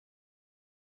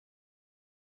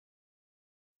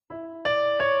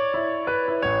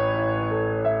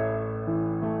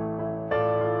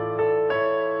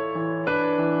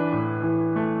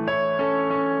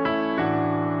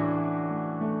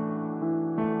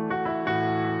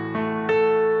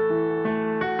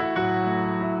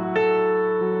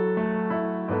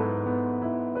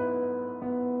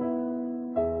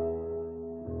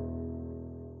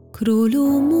Królu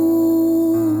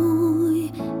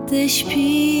mój, ty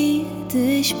śpi,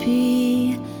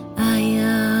 a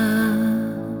ja.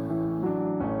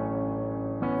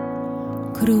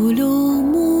 Królu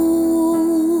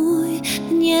mój,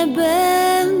 nie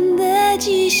będę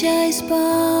dzisiaj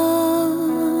spał.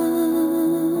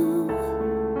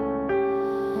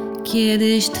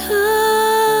 Kiedyś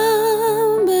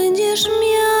tam będziesz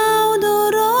miał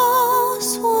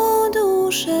dorosłą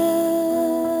duszę.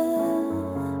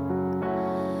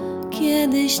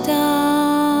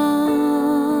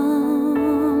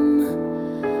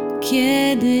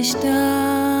 Kiedyś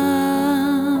tam,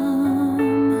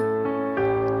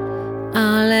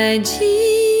 ale dziś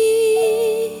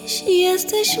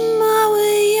jesteś mały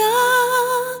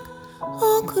jak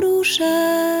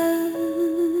okruszek,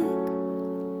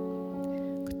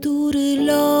 który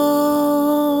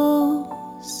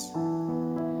los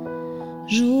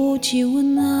rzucił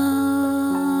nam.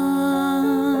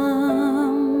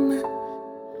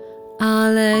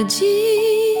 Ale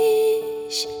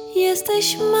dziś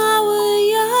jesteś mały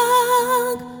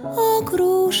jak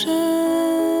okruszek,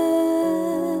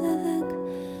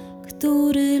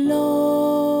 który los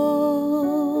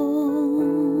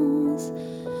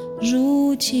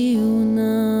rzucił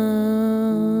nam.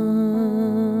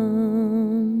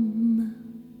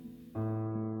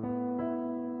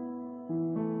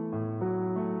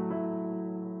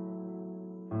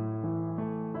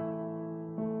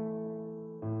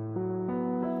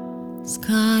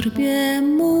 Skarbie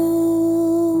mój,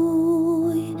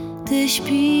 ty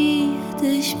śpi,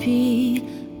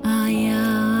 a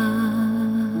ja.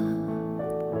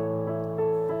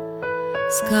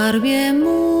 Skarbie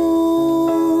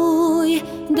mój,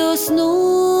 do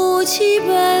snu ci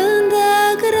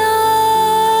będę grał.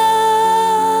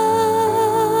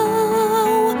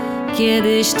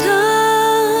 Kiedyś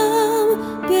tam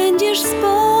będziesz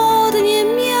spodnie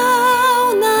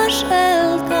miał na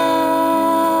szelkach.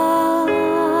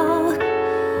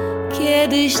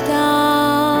 Kiedyś tam,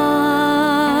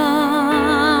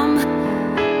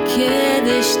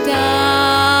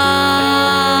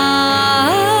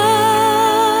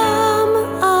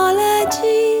 ale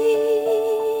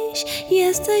dziś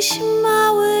jesteś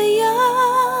mały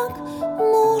jak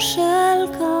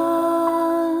muszelka,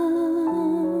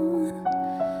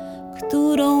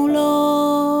 którą los